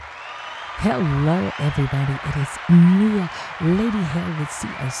Hello, everybody. It is Nia, Lady Hell with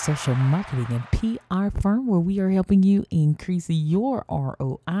CA Social Marketing and PR firm, where we are helping you increase your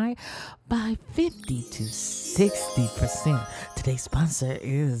ROI by 50 to 60%. Today's sponsor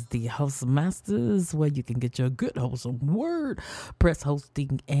is the Hostmasters, where you can get your good wholesome WordPress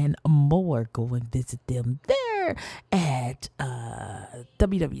hosting and more. Go and visit them there at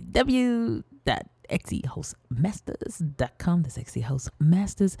www.xehostmasters.com. That's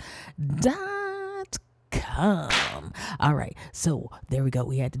xehostmasters.com. All right, so there we go.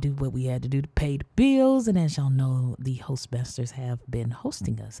 We had to do what we had to do to pay the bills, and as y'all know, the Hostmasters have been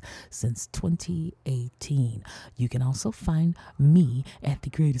hosting us since 2018. You can also find me at the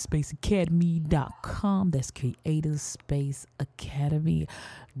creativespaceacademy.com. That's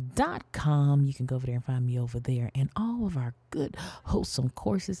creativespaceacademy.com. You can go over there and find me over there, and all of our good wholesome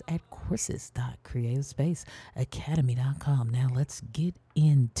courses at courses.creativespaceacademy.com. Now let's get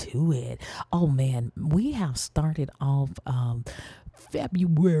into it. Oh man, we have started off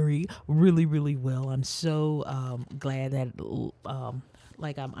February really well. I'm so glad that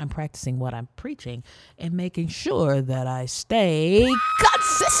I'm practicing what I'm preaching and making sure that I stay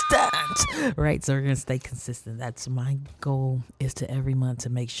consistent, right? So we're going to stay consistent. That's my goal, is to every month to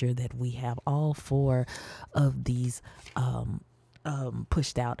make sure that we have all four of these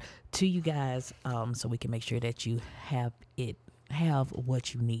pushed out to you guys, so we can make sure that you have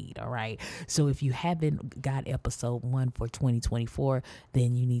what you need. All right, so if you haven't got episode 1 for 2024,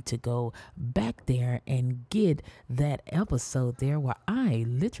 then you need to go back there and get that episode there, where I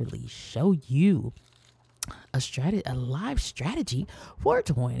literally show you a live strategy for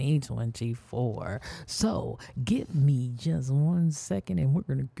 2024. So give me just 1 second and we're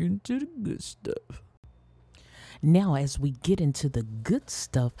gonna get into the good stuff. Now, as we get into the good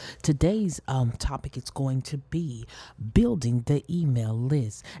stuff, today's topic is going to be building the email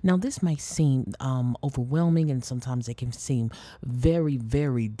list. Now, this might seem overwhelming, and sometimes it can seem very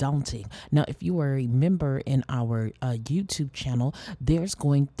daunting. Now, if you are a member in our YouTube channel, there's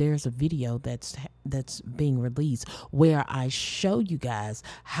a video that's being released where I show you guys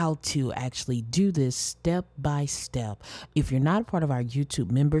how to actually do this step by step. If you're not a part of our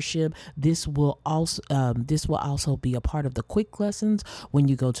YouTube membership, this will also be a part of the quick lessons when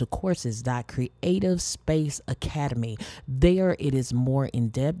you go to courses.creativespaceacademy. There it is more in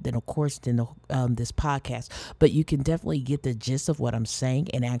depth than, of course, than this podcast, but you can definitely get the gist of what I'm saying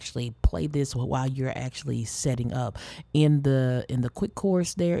and actually play this while you're actually setting up. In the quick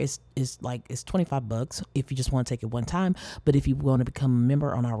course, there is it's $25 if you just want to take it one time, but if you want to become a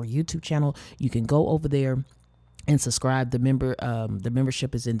member on our YouTube channel, you can go over there and subscribe. The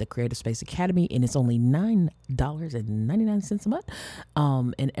membership is in the Creative Space Academy, and it's only $9.99 a month,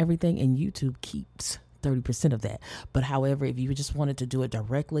 and everything, and YouTube keeps 30% of that. But however, if you just wanted to do it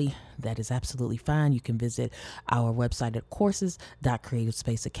directly, that is absolutely fine. You can visit our website at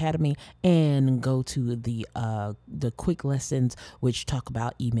courses.creativespaceacademy and go to the quick lessons, which talk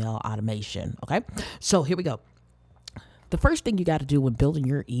about email automation. Okay, so here we go. The first thing you got to do when building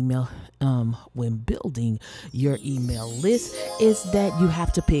your email list is that you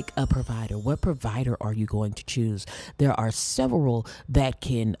have to pick a provider. What provider are you going to choose? There are several that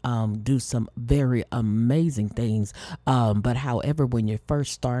can do some very amazing things. But however, when you're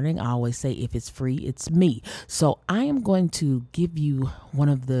first starting, I always say, if it's free, it's me. So I am going to give you one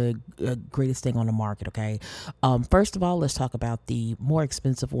of the greatest thing on the market. Okay. First of all, let's talk about the more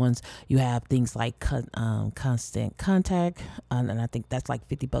expensive ones. You have things like Constant Contact, and I think that's like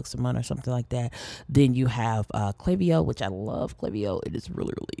 $50 a month or something like that. Then you have Klaviyo, which I love Klaviyo. It is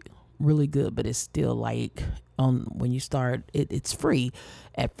really good, but it's still like when you start, it's free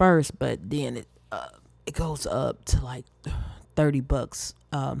at first, but then it goes up to like $30,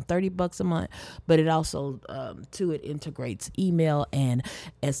 $30 a month. But it also it integrates email and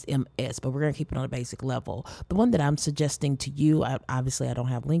SMS, but we're gonna keep it on a basic level. The one that I'm suggesting to you, obviously I don't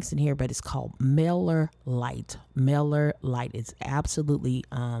have links in here, but it's called MailerLite. MailerLite is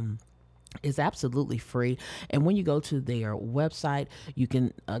absolutely free, and when you go to their website, you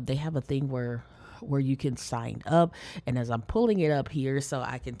can they have a thing where you can sign up, and as I'm pulling it up here so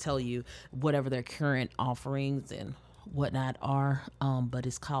I can tell you whatever their current offerings and whatnot are, but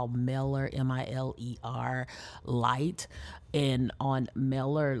it's called Mailer, MILER Lite. And on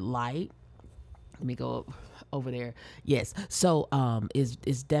MailerLite, let me go over there. Yes, so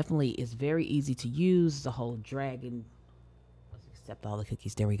it's very easy to use. The whole drag and accept all the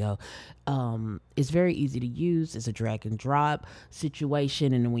cookies. There we go. It's very easy to use. It's a drag and drop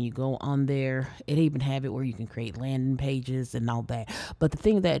situation. And when you go on there, it even have it where you can create landing pages and all that. But the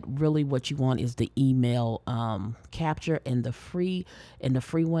thing that really what you want is the email capture, and the free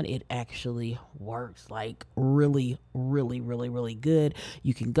one, it actually works like really, really, really, really good.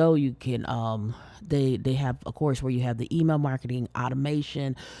 You can go, you can they have a course where you have the email marketing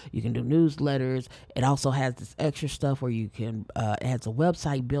automation. You can do newsletters. It also has this extra stuff where you can it has a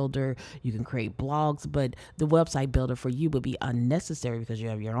website builder. You can create blogs, but the website builder for you would be unnecessary because you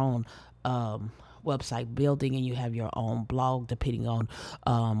have your own website building, and you have your own blog, depending on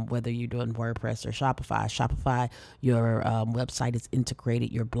whether you're doing WordPress or Shopify. Your website is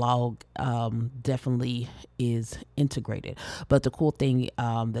integrated. Your blog definitely is integrated. But the cool thing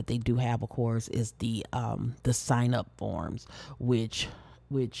that they do have, of course, is the sign up forms, which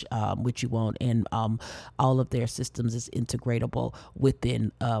you want, and all of their systems is integratable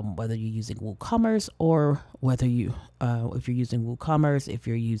within whether you're using WooCommerce, or whether you if you're using WooCommerce, if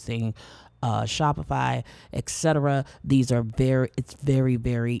you're using Shopify, etc. It's very,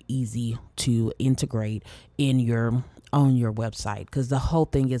 very easy to integrate on your website, because the whole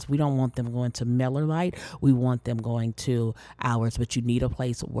thing is we don't want them going to MailerLite. We want them going to ours, but you need a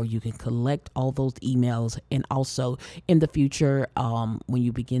place where you can collect all those emails. And also in the future, when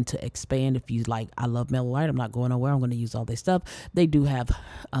you begin to expand, if you like, I love MailerLite, I'm not going nowhere, I'm going to use all this stuff. They do have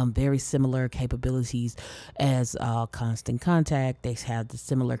very similar capabilities as Constant Contact. They have the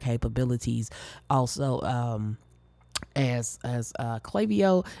similar capabilities also as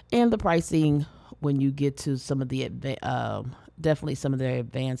Klaviyo, and the pricing, when you get to some of the definitely some of their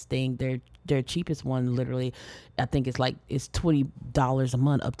advanced thing, their cheapest one, literally, I think it's $20 a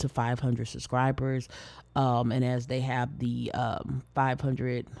month up to 500 subscribers. And as they have the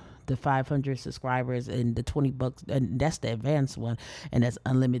 500 subscribers and the $20, and that's the advanced one, and that's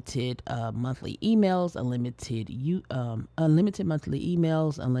unlimited monthly emails, unlimited monthly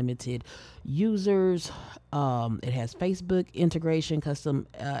emails, unlimited users. It has Facebook integration, custom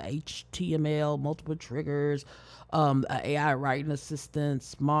HTML, multiple triggers, AI writing assistant,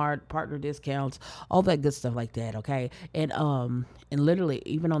 smart partner discounts, all that good stuff like that. Okay. And literally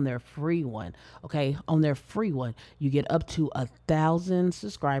even on their free one, you get up to 1,000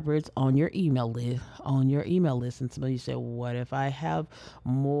 subscribers on your email list, And somebody said, what if I have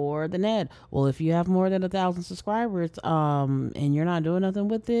more than that? Well, if you have more than 1,000 subscribers, and you're not doing nothing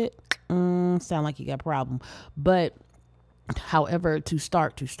with it, sound like you got a problem. But however, to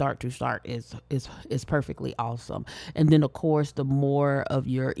start is perfectly awesome. And then of course, the more of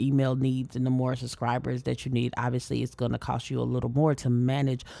your email needs and the more subscribers that you need, obviously it's going to cost you a little more to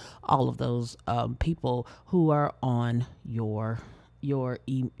manage all of those people who are on your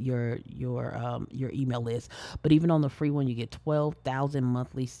email list. But even on the free one, you get 12,000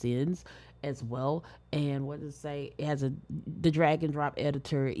 monthly sends as well. And what does it say? It has the drag and drop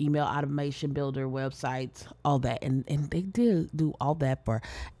editor, email automation builder, websites, all that. And they do all that for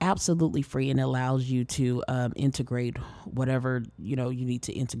absolutely free, and allows you to integrate whatever you need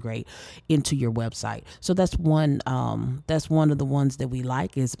to integrate into your website. So that's one of the ones that we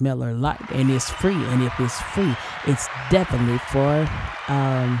like, is MailerLite, and it's free. And if it's free, it's definitely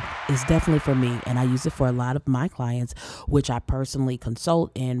for me, and I use it for a lot of my clients, which I personally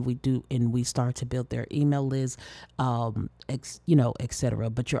consult, and we start to build their email list, etc.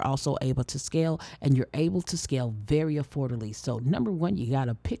 But you're also able to scale, and you're able to scale very affordably. So number one, you got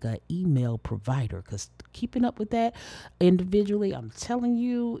to pick an email provider, because keeping up with that individually, I'm telling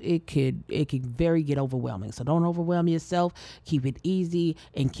you, it could very get overwhelming. So don't overwhelm yourself. Keep it easy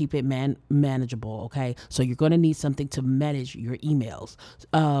and keep it manageable. Okay. So you're going to need something to manage your emails.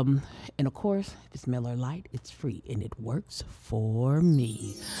 And of course, if it's MailerLite, it's free, and it works for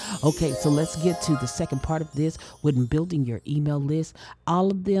me. Okay. So let's get to the second part of this, when building your email list.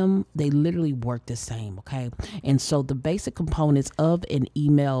 All of them, they literally work the same. Okay. And so the basic components of an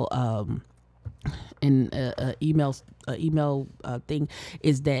email, email thing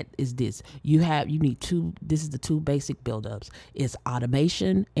is this. You need two. This is the two basic buildups. It's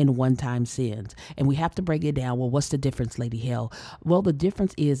automation and one-time sends, and we have to break it down. Well, what's the difference, Lady Hell? Well, the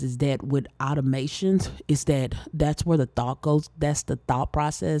difference is that with automations, is that's where the thought goes. That's the thought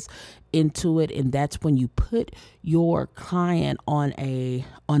process into it, and that's when you put your client on a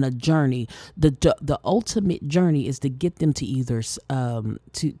journey. The ultimate journey is to get them to either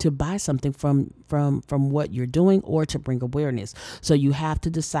to buy something from from what you're doing or to bring awareness. So you have to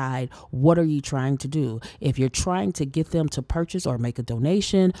decide, what are you trying to do? If you're trying to get them to purchase or make a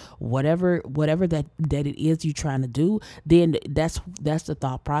donation, whatever that it is you're trying to do, then that's the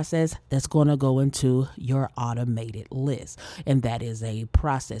thought process that's going to go into your automated list. And that is a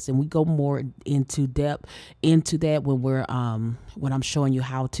process. And we go more into depth into that when I'm showing you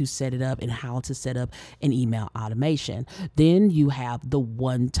how to set it up and how to set up an email automation. Then you have the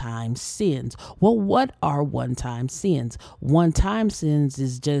one-time sends. Well, what are one-time sends? One-time sends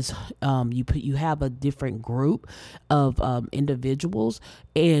is just you have a different group of individuals,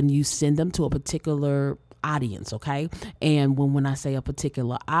 and you send them to a particular audience. Okay. And when I say a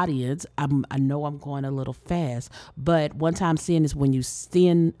particular audience, I know I'm going a little fast, but one-time send is when you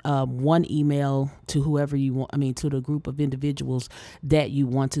send one email to whoever you want, to the group of individuals that you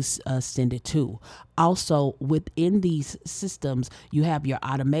want to send it to. Also, within these systems, you have your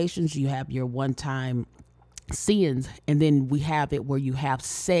automations, you have your one-time sends, and then we have it where you have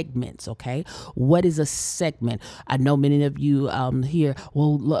segments. Okay, what is a segment? I know many of you here,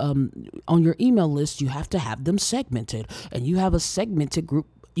 on your email list you have to have them segmented, and you have a segmented group.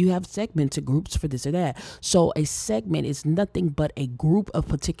 You have segmented groups for this or that. So a segment is nothing but a group of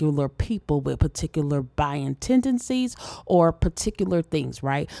particular people with particular buying tendencies or particular things,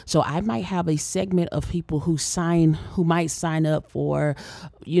 right? So I might have a segment of people who might sign up for,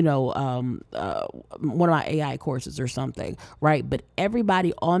 one of my AI courses or something, right? But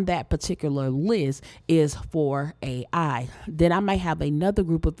everybody on that particular list is for AI. Then I might have another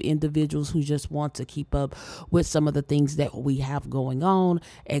group of individuals who just want to keep up with some of the things that we have going on,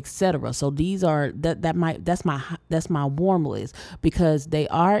 etc. So these are that's my warm list, because they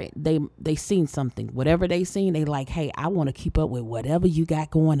seen something, whatever they seen, they like, hey, I want to keep up with whatever you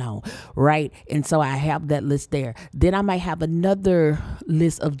got going on, right? And so I have that list there. Then I might have another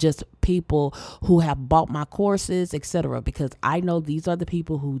list of just people who have bought my courses, etc., because I know these are the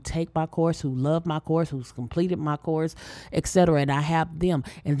people who take my course, who love my course, who's completed my course, etc., and I have them.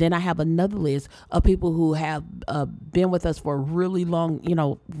 And then I have another list of people who have been with us for a really long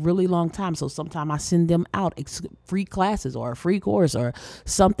time. So sometimes I send them out free classes or a free course or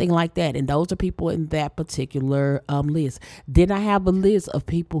something like that, and those are people in that particular list. Then I have a list of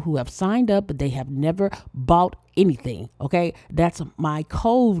people who have signed up but they have never bought anything. Okay, that's my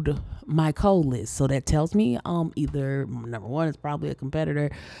code list. So that tells me either number one is probably a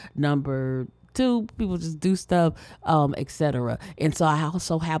competitor, number two, people just do stuff, etc. And so I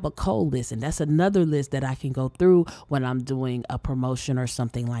also have a cold list, and that's another list that I can go through when I'm doing a promotion or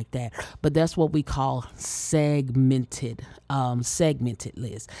something like that. But that's what we call segmented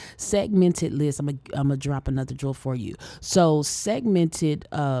list. Segmented list. I'm gonna drop another drill for you. So segmented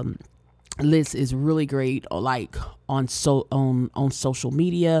list is really great, like on social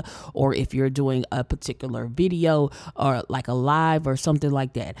media, or if you're doing a particular video or like a live or something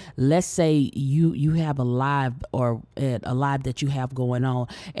like that. Let's say you have a live that you have going on,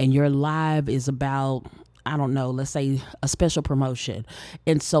 and your live is about, I don't know, let's say a special promotion.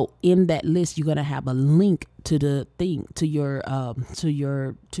 And so in that list, you're going to have a link to the thing, to your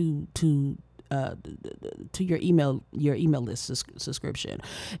email list subscription.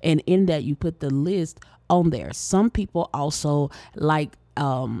 And in that, you put the list on there. Some people also like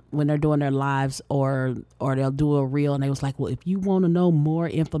when they're doing their lives or they'll do a reel, and they was like, well, if you want to know more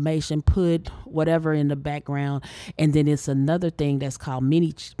information, put whatever in the background. And then it's another thing that's called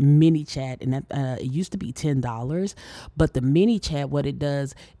mini chat, and that it used to be $10, but the mini chat, what it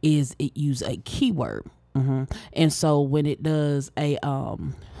does is it use a keyword. And so when it does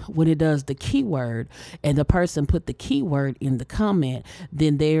the keyword, and the person put the keyword in the comment,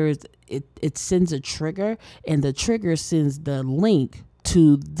 then it sends a trigger, and the trigger sends the link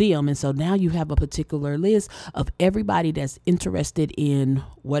to them. And so now you have a particular list of everybody that's interested in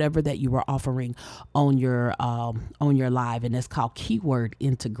whatever that you were offering on your live, and it's called keyword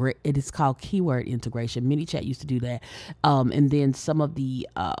integrate. It is called keyword integration. ManyChat used to do that, and then some of these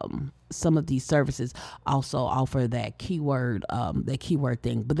services also offer that keyword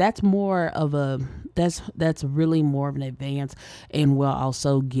thing, but that's really more of an advance, and we'll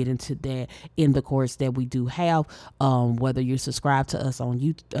also get into that in the course that we do have. Whether you're subscribed to us on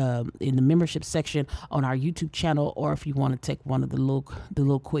YouTube, in the membership section on our YouTube channel, or if you want to take one of the little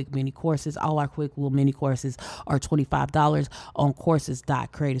quick mini courses, all our quick little mini courses are $25 on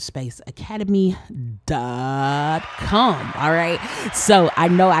courses.creativespaceacademy.com. All right. So I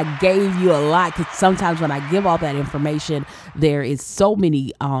know I gave save you a lot, because sometimes when I give all that information, there is so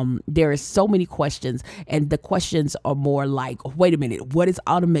many questions, and the questions are more like, wait a minute, what is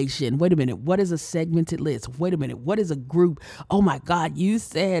automation? Wait a minute, what is a segmented list? Wait a minute, what is a group? Oh my God, you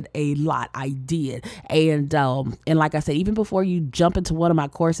said a lot. I did. And like I said, even before you jump into one of my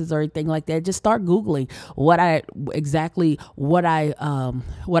courses or anything like that, just start Googling what I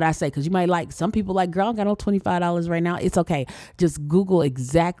say, because you might like, some people like, girl, I got no $25 right now. It's okay. Just Google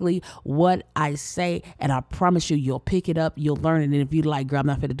exactly what I say, and I promise you, you'll pick it up, you'll learn it. And if you like, girl, I'm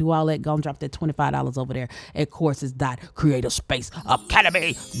not going to do all that, go and drop that $25 over there at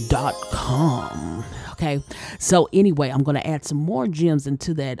courses.creatorspaceacademy.com. Okay. So anyway, I'm going to add some more gems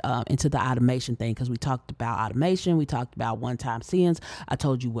into that, into the automation thing, because we talked about automation. We talked about one-time sends. I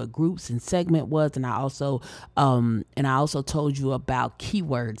told you what groups and segment was. And I also told you about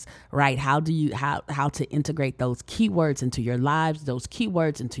keywords, right? How to integrate those keywords into your lives, those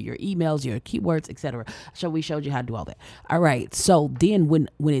keywords into your emails, your keywords, etc. So we showed you how to do all that. All right. So then when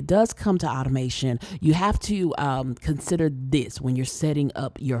it does come to automation, you have to consider this when you're setting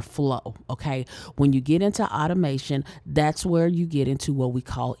up your flow. Okay. When you get into automation, that's where you get into what we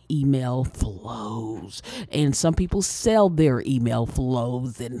call email flows. And some people sell their email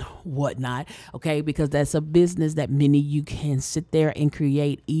flows and whatnot. Okay. Because that's a business that many you can sit there and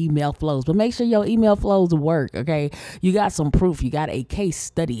create email flows, but make sure your email flows work. Okay. You got some proof. You got a case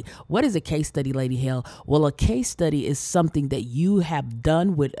study. What is a case study, Lady Hell? Well, a case study is something that you have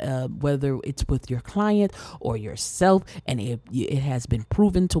done with, whether it's with your client or yourself, and it has been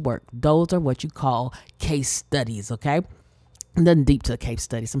proven to work. Those are what you call case studies. Okay. Nothing deep to a case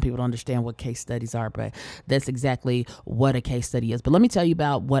study. Some people don't understand what case studies are, but that's exactly what a case study is. But let me tell you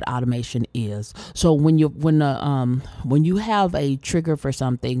about what automation is. So when you have a trigger for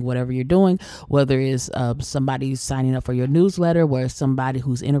something, whatever you're doing, whether it's somebody signing up for your newsletter, where somebody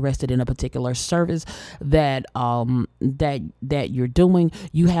who's interested in a particular service that you're doing,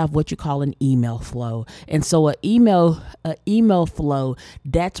 you have what you call an email flow. And so an email flow,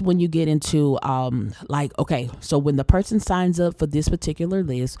 that's when you get into like, okay, so when the person signs up for this particular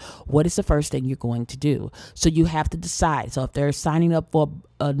list, what is the first thing you're going to do? So you have to decide. So if they're signing up for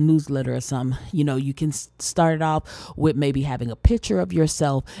a newsletter or something, you can start it off with maybe having a picture of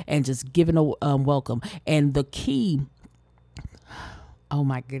yourself and just giving a welcome. And the key, oh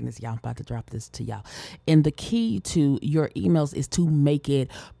my goodness, y'all, I'm about to drop this to y'all. And the key to your emails is to make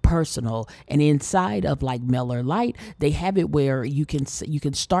it personal. And inside of like MailerLite, they have it where you can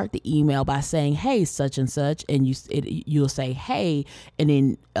start the email by saying, hey, such and such, and you'll say, hey, and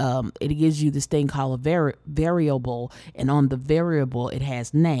then it gives you this thing called a variable, and on the variable it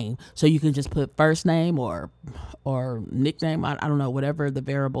has name. So you can just put first name or nickname, I don't know, whatever the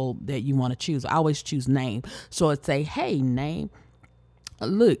variable that you want to choose. I always choose name. So it's say, hey, name,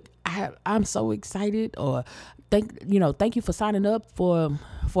 look, I'm so excited, or thank you for signing up for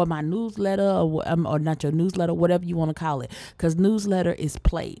my newsletter, or not your newsletter, whatever you want to call it, because newsletter is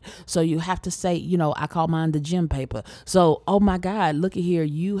played. So you have to say, I call mine the gym paper. So, oh my God, look at here,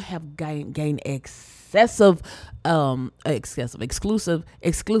 you have gained exclusive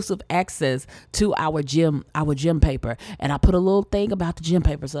access to our gym paper. And I put a little thing about the gym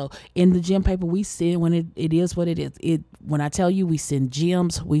paper. So in the gym paper, we send, when it is what it is. When I tell you we send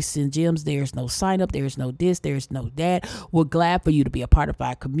gems, there's no sign up, there's no this, there's no that. We're glad for you to be a part of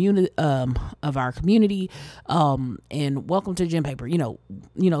our community, and welcome to gym paper,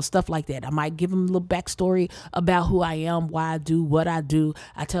 stuff like that. I might give them a little backstory about who I am, why I do what I do.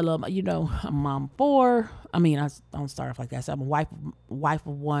 I tell them, I'm a mom of 4. I mean, I don't start off like that. So I'm a wife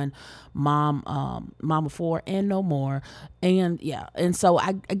of 1, mom of 4 and no more. And yeah. And so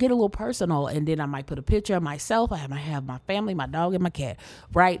I get a little personal, and then I might put a picture of myself. I might have my family, my dog and my cat.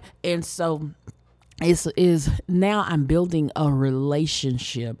 Right. And so is now I'm building a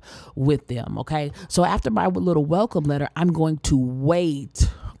relationship with them. Okay. So after my little welcome letter, I'm going to wait.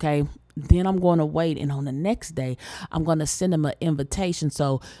 Okay. Then I'm going to wait, and on the next day, I'm going to send them an invitation.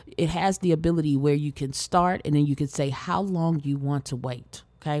 So it has the ability where you can start, and then you can say how long you want to wait.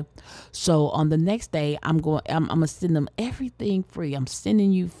 Okay. So on the next day, I'm going to send them everything free. I'm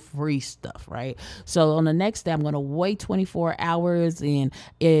sending you free stuff. Right. So on the next day, I'm going to wait 24 hours. And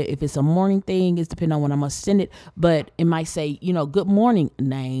if it's a morning thing, it's depending on when I'm going to send it. But it might say, good morning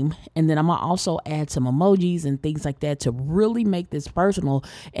name. And then I'm going to also add some emojis and things like that to really make this personal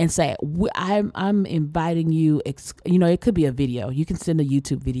and say, I'm inviting you. It could be a video. You can send a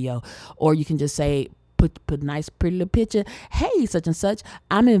YouTube video, or you can just say, put a nice pretty little picture. Hey, such and such,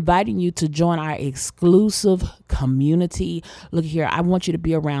 I'm inviting you to join our exclusive community. Look here, I want you to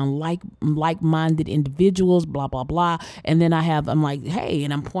be around like-minded individuals, blah blah blah. And then I'm like, hey,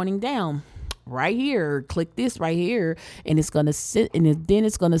 and I'm pointing down right here, click this right here, and it's gonna sit, and then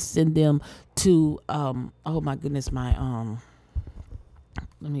it's gonna send them to oh my goodness, my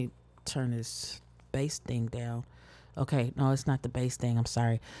let me turn this bass thing down. Okay, no, it's not the bass thing, I'm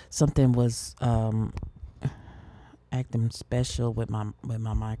sorry. Something was acting special with my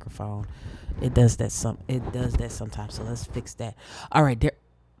microphone. It does that sometimes, so let's fix that. All right,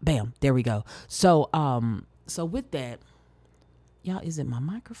 there we go. So with that, y'all, is it my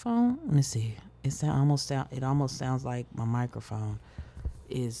microphone? Let me see. It almost sounds like my microphone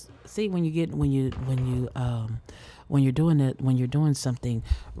is. See, when you're doing something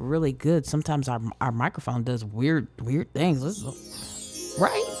really good, sometimes our microphone does weird things.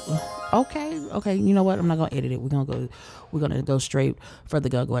 Right? Okay. You know what? I'm not gonna edit it. We're gonna go straight for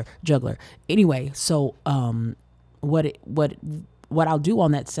the juggler. Anyway, so what I'll do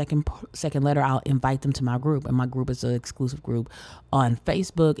on that second letter, I'll invite them to my group, and my group is an exclusive group on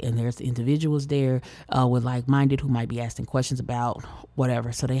Facebook, and there's individuals there with like-minded who might be asking questions about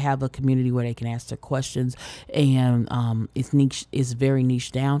whatever. So they have a community where they can ask their questions, and it's very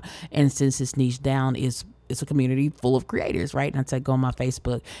niche down, and since it's niche down, it's a community full of creators, right? And I say, go on my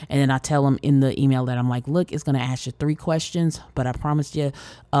Facebook, and then I tell them in the email that I'm like, look, it's going to ask you 3 questions, but I promise you,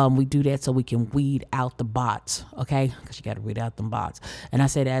 we do that so we can weed out the bots, okay? Because you got to weed out them bots. And I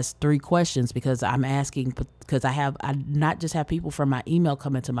say that's 3 questions because I'm asking, because I not just have people from my email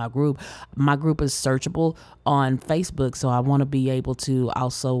come into my group. My group is searchable on Facebook, so I want to be able to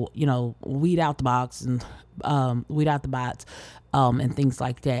also, weed out the bots and and things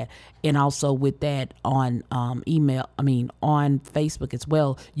like that. And also with that on on Facebook as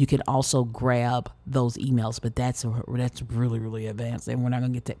well, you can also grab those emails, but that's really, really advanced, and we're not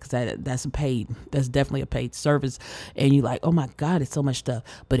gonna get that because that's definitely a paid service, and you're like, oh my God, it's so much stuff.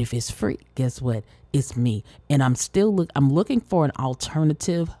 But if it's free, guess what? It's me, and I'm looking for an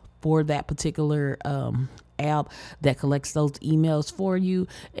alternative for that particular app that collects those emails for you,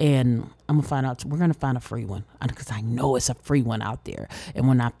 and we're gonna find a free one because I know it's a free one out there, and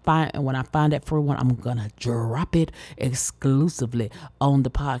when I find that free one, I'm gonna drop it exclusively on the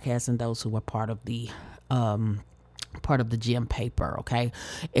podcast and those who are part of the gym paper. Okay.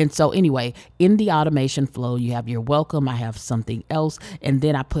 And so anyway, in the automation flow, you have your welcome, I have something else, and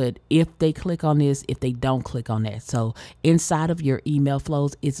then I put if they click on this, if they don't click on that. So inside of your email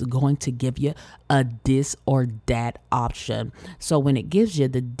flows, it's going to give you a this or that option. So when it gives you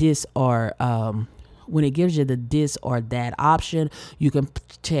the this or that option, you can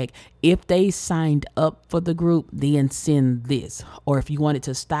check if they signed up for the group, then send this. Or if you want it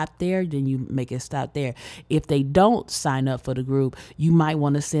to stop there, then you make it stop there. If they don't sign up for the group, you might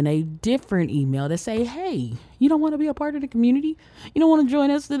want to send a different email to say, hey, you don't want to be a part of the community? You don't want to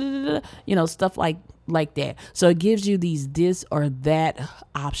join us? Stuff like that. So it gives you these this or that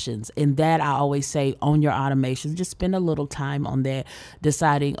options, and that I always say on your automations, just spend a little time on that,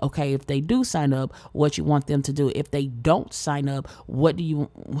 deciding, okay, if they do sign up, what you want them to do. If they don't sign up, what are you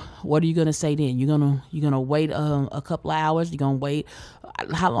going to say then? You're going to wait a couple of hours? You're going to wait?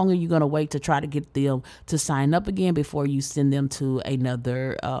 How long are you going to wait to try to get them to sign up again before you send them to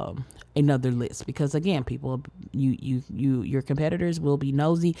another list? Because again, people, your competitors will be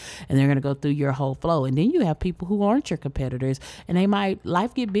nosy, and they're going to go through your whole flow. And then you have people who aren't your competitors, and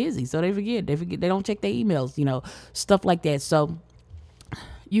life get busy, so they forget, they don't check their emails, stuff like that. So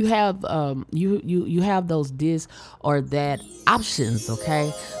you have you have those this or that options.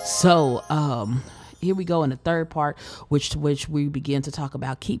 Okay. So here we go in the third part, which we begin to talk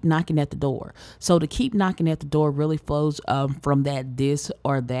about keep knocking at the door. So to keep knocking at the door really flows from that this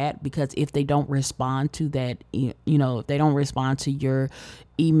or that, because if they don't respond to that, if they don't respond to your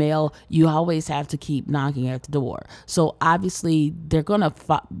email, you always have to keep knocking at the door. So obviously they're gonna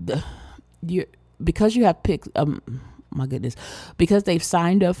because you have picked my goodness, because they've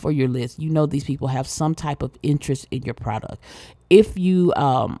signed up for your list, these people have some type of interest in your product. If you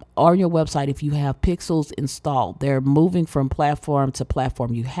on your website, if you have pixels installed, they're moving from platform to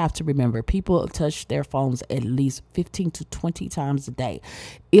platform. You have to remember, people touch their phones at least 15 to 20 times a day.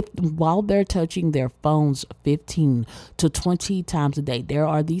 While they're touching their phones 15 to 20 times a day, there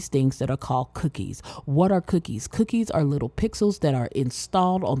are these things that are called cookies. What are cookies? Cookies are little pixels that are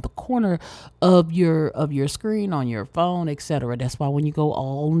installed on the corner of your screen, on your phone, etc. That's why when you go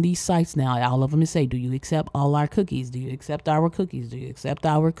on these sites now, all of them say, do you accept all our cookies? Do you accept our cookies? cookies? Do you accept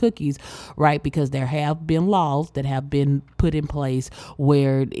our cookies? Right? Because there have been laws that have been put in place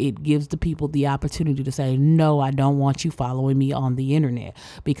where it gives the people the opportunity to say, no, I don't want you following me on the internet,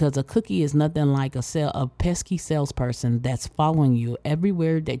 because a cookie is nothing like a pesky salesperson that's following you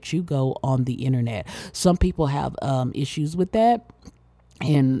everywhere that you go on the internet. Some people have issues with that,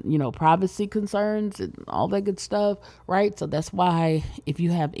 and privacy concerns and all that good stuff, right? So that's why if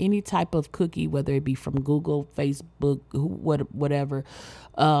you have any type of cookie, whether it be from Google, Facebook, whatever,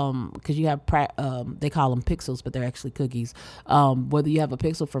 because you have they call them pixels, but they're actually cookies. Whether you have a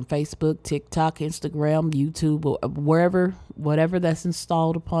pixel from Facebook, TikTok, Instagram, YouTube, or whatever that's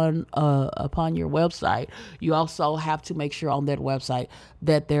installed upon your website, you also have to make sure on that website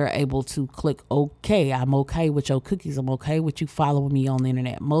that they're able to click OK. I'm okay with your cookies. I'm okay with you following me on the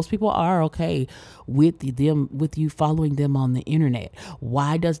internet. Most people are okay with you following them on the internet.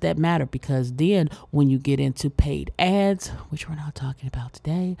 Why does that matter? Because then when you get into paid ads, which we're not talking about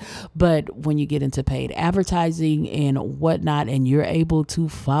today, but when you get into paid advertising and whatnot, and you're able to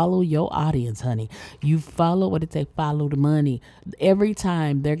follow your audience, honey, you follow follow the money. Every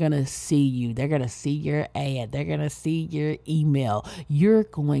time they're gonna see you, they're gonna see your ad, they're gonna see your email. You're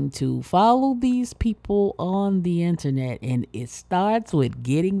going to follow these people on the internet, and it starts with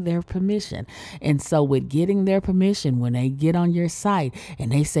getting their permission. And so with getting their permission, when they get on your site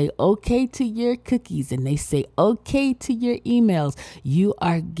and they say okay to your cookies and they say okay to your emails,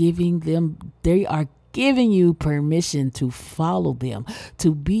 they are giving you permission to follow them,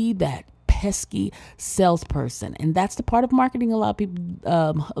 to be that pesky salesperson. And that's the part of marketing a lot of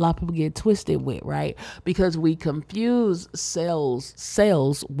people get twisted with, right? Because we confuse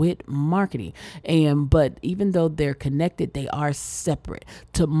sales with marketing. But even though they're connected, they are separate.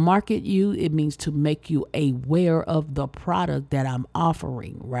 To market you, it means to make you aware of the product that I'm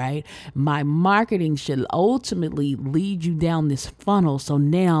offering, right? My marketing should ultimately lead you down this funnel, so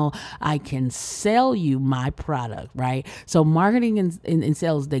now I can sell you my product, right? So marketing and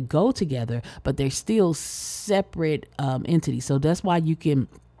sales, they go together, but they're still separate entities. So that's why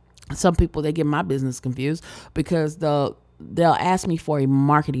some people, they get my business confused, because they'll ask me for a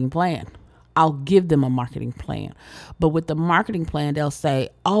marketing plan. I'll give them a marketing plan. But with the marketing plan, they'll say,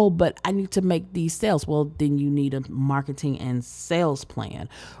 oh, but I need to make these sales. Well, then you need a marketing and sales plan,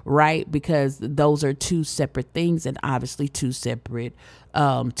 right? Because those are two separate things, and obviously two separate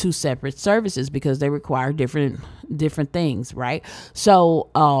services, because they require different things, right? So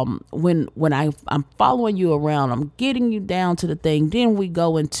when I'm following you around, I'm getting you down to the thing, then we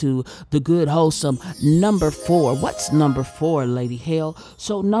go into the good, wholesome number 4. What's number 4, Lady Hell?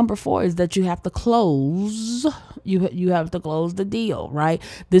 So number 4 is that you have to close. You have to close the deal, right?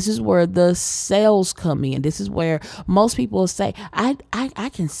 This is where the sales come in. This is where most people say, I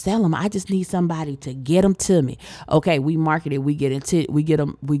can sell them. I just need somebody to get them to me. Okay, we market it. We get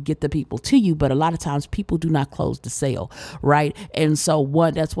the people to you, but a lot of times people do not close the sale, right? And so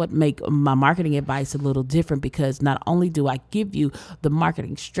that's what make my marketing advice a little different, because not only do I give you the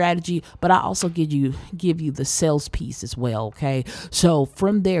marketing strategy, but I also give you the sales piece as well. Okay, so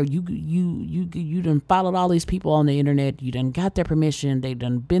from there, you done followed all these people on the internet. You done got their permission. They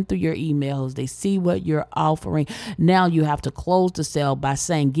done been through your emails. They see what you're offering. Now you have to close the sale by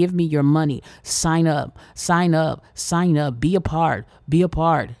saying, give me your money. Sign up, be a part.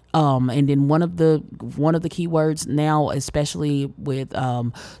 And then one of the keywords now, especially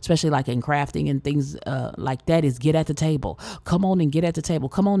like in crafting and things like that, is get at the table. Come on and get at the table.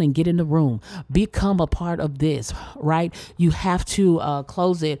 Come on and get in the room. Become a part of this, right? You have to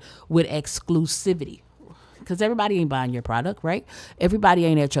close it with exclusivity. Because everybody ain't buying your product, right? Everybody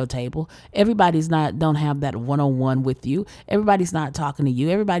ain't at your table. Everybody's don't have that one-on-one with you. Everybody's not talking to you.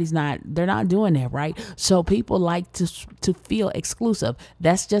 They're not doing that, right? So people like to feel exclusive.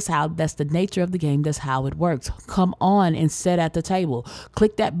 That's the nature of the game. That's how it works. Come on and sit at the table.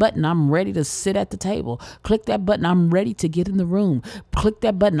 Click that button. I'm ready to sit at the table. Click that button. I'm ready to get in the room. Click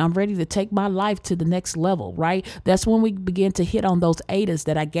that button. I'm ready to take my life to the next level, right? That's when we begin to hit on those ADAs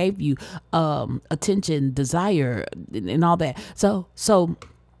that I gave you, attention, desire, and all that. So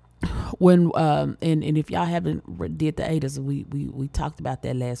when and if y'all haven't did the ADAs, we talked about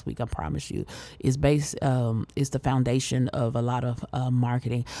that last week. I promise you, is the foundation of a lot of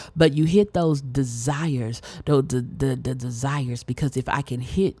marketing. But you hit those desires, the desires, because if I can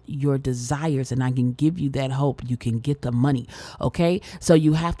hit your desires and I can give you that hope, you can get the money. Okay, so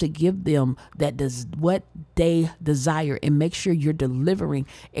you have to give them what they desire, and make sure you're delivering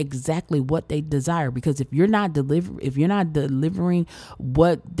exactly what they desire. Because if you're not delivering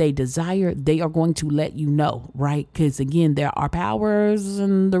what they they desire, they are going to let you know, right? Because again, there are powers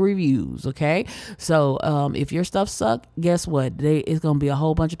in the reviews. Okay. So if your stuff suck, guess what? It's going to be a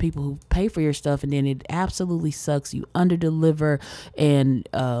whole bunch of people who pay for your stuff, and then it absolutely sucks. You under deliver, and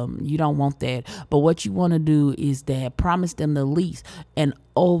you don't want that. But what you want to do is that promise them the least and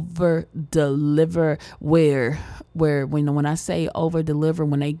over deliver, where when I say over deliver,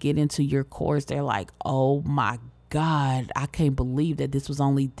 when they get into your course, they're like, oh my God, I can't believe that this was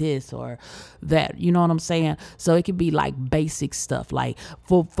only this or that. You know what I'm saying? So it could be like basic stuff. Like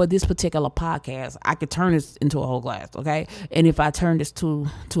for this particular podcast, I could turn this into a whole class, okay? And if I turn this to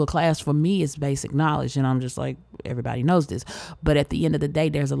a class, for me, it's basic knowledge, and I'm just like, everybody knows this. But at the end of the day,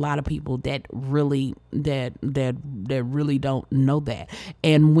 there's a lot of people that really really don't know that.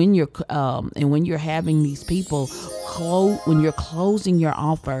 And when you're having these people when you're closing your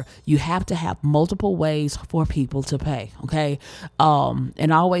offer, you have to have multiple ways for people to pay. Okay.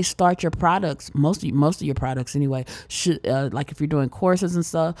 And always start your products. Most of your products anyway should, like if you're doing courses and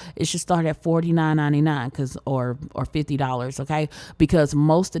stuff, it should start at $49.99 or $50. Okay. Because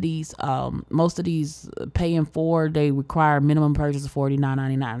most of these paying for, they require minimum purchase of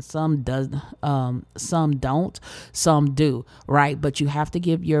 $49.99. Some don't, some do. Right. But you have to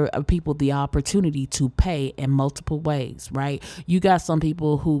give your people the opportunity to pay in multiple ways, right? You got some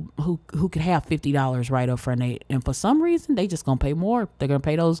people who could have $50 right up front, and for some reason they just gonna pay more. They're gonna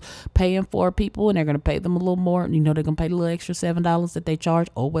pay those paying for people, and they're gonna pay them a little more. You know, they're gonna pay the little extra $7 that they charge.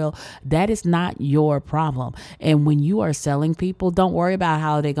 Oh well, that is not your problem. And when you are selling people, don't worry about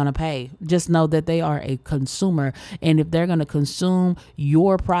how they're gonna pay. Just know that they are a consumer, and if they're gonna consume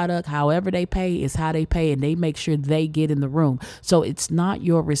your product, however they pay is how they pay, and they make sure they get in the room. So it's not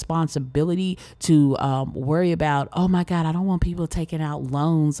your responsibility to worry about, oh my God, I don't want people taking out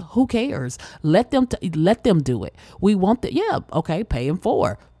loans. Who cares? Let them do it. We want that. Yeah. Okay. Pay them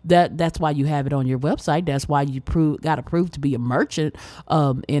for. That's why you have it on your website. That's why you got approved to be a merchant,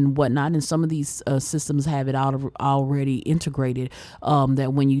 and whatnot. And some of these systems have it already integrated.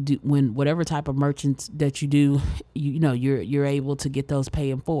 That when whatever type of merchants that you do, you're able to get those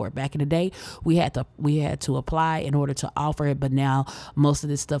paying for. Back in the day, we had to apply in order to offer it, but now most of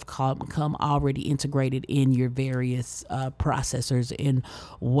this stuff come already integrated in your various processors and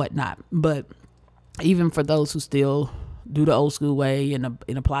whatnot. But even for those who still do the old school way and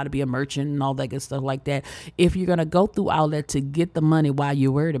apply to be a merchant and all that good stuff like that, if you're going to go through all that to get the money, why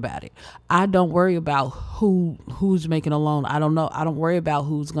you're worried about it? I don't worry about who's making a loan. I don't know. I don't worry about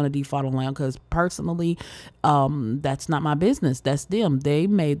who's going to default on loan, because personally, that's not my business. That's them. They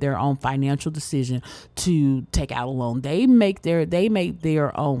made their own financial decision to take out a loan. They made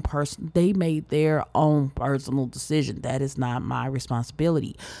their own personal decision. That is not my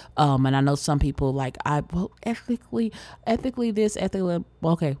responsibility. And I know some people like, ethically this, ethically,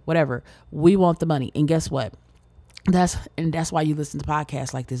 okay, whatever. We want the money. And guess what? That's why you listen to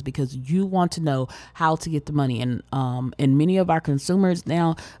podcasts like this, because you want to know how to get the money. And many of our consumers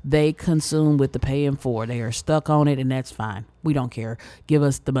now, they consume with the paying for. They are stuck on it, and that's fine. We don't care. Give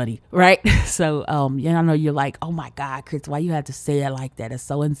us the money, right? So, I know you're like, oh my God, Chris, why you have to say it like that? It's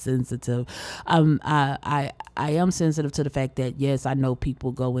so insensitive. I am sensitive to the fact that, yes, I know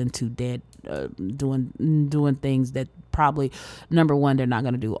people go into debt, doing things that probably, number one, they're not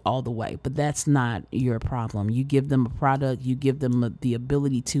going to do all the way, but that's not your problem. You give them a product, you give them the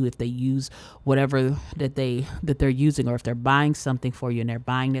ability to, if they use whatever that they're using, or if they're buying something for you and they're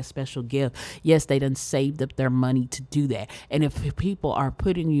buying that special gift, yes, they done saved up their money to do that. And if people are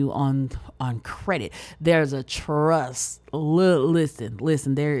putting you on credit, there's a trust.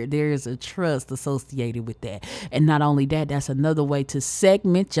 Listen, there is a trust associated with that. And not only that, that's another way to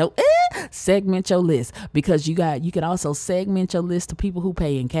segment your list, because you can also segment your list to people who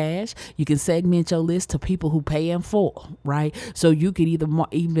pay in cash. You can segment your list to people who pay in full, right? So you could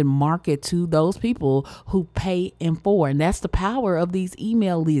even market to those people who pay in full. And that's the power of these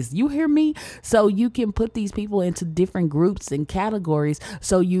email lists. You hear me? So you can put these people into different groups and categories.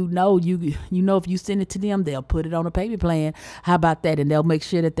 So if you send it to them, they'll put it on a payment plan. How about that? And they'll make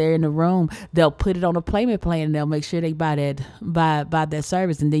sure that they're in the room. They'll put it on a payment plan, and they'll make sure they buy that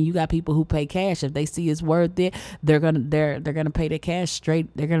service. And then you got people who pay cash. If they see it's worth it, they're gonna pay the cash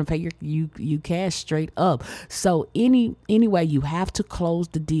straight. They're gonna pay you cash straight up. So anyway, you have to close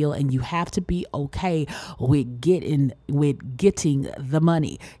the deal, and you have to be okay with getting the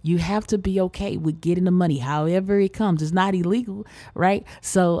money. You have to be okay with getting the money, however it comes. It's not illegal, right?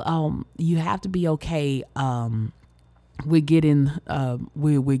 So you have to be okay we're getting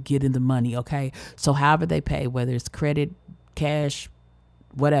the money. Okay. So however they pay, whether it's credit, cash,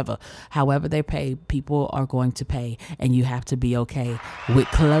 whatever. However they pay, people are going to pay, and you have to be okay with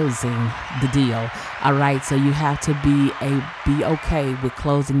closing the deal. All right, so you have to be okay with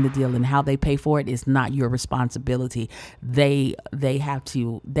closing the deal, and how they pay for it is not your responsibility. They have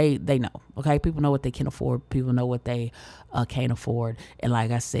to, they know. Okay, people know what they can afford. People know what they can't afford. And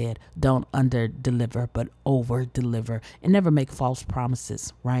like I said, don't under deliver, but over deliver, and never make false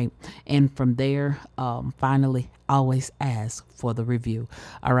promises. Right, and from there, finally, always ask for the review.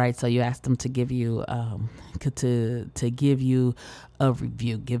 All right, so you ask them to give you to give you a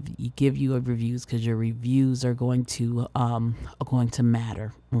review, give you a reviews, because your reviews are going to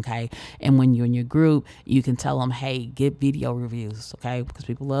matter. Okay, and when you're in your group, you can tell them, hey, get video reviews. Okay, because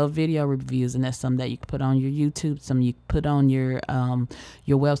people love video reviews, and that's something that you can put on your YouTube, something you can put on your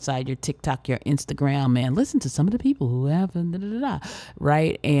website, your TikTok, your Instagram, and listen to some of the people who have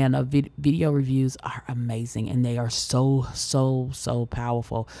right. And video reviews are amazing, and they are so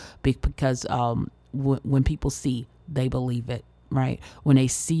powerful, because when people see, they believe it. Right, when they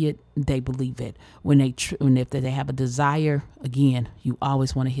see it, they believe it. When if they have a desire, again, you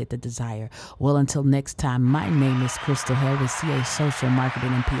always want to hit the desire. Well, until next time, my name is Crystal Hale with CA Social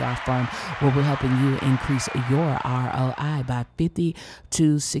Marketing and PR Firm, where we're helping you increase your ROI by 50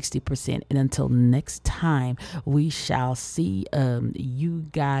 to 60%. And until next time, we shall see you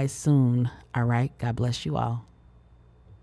guys soon. All right, God bless you all.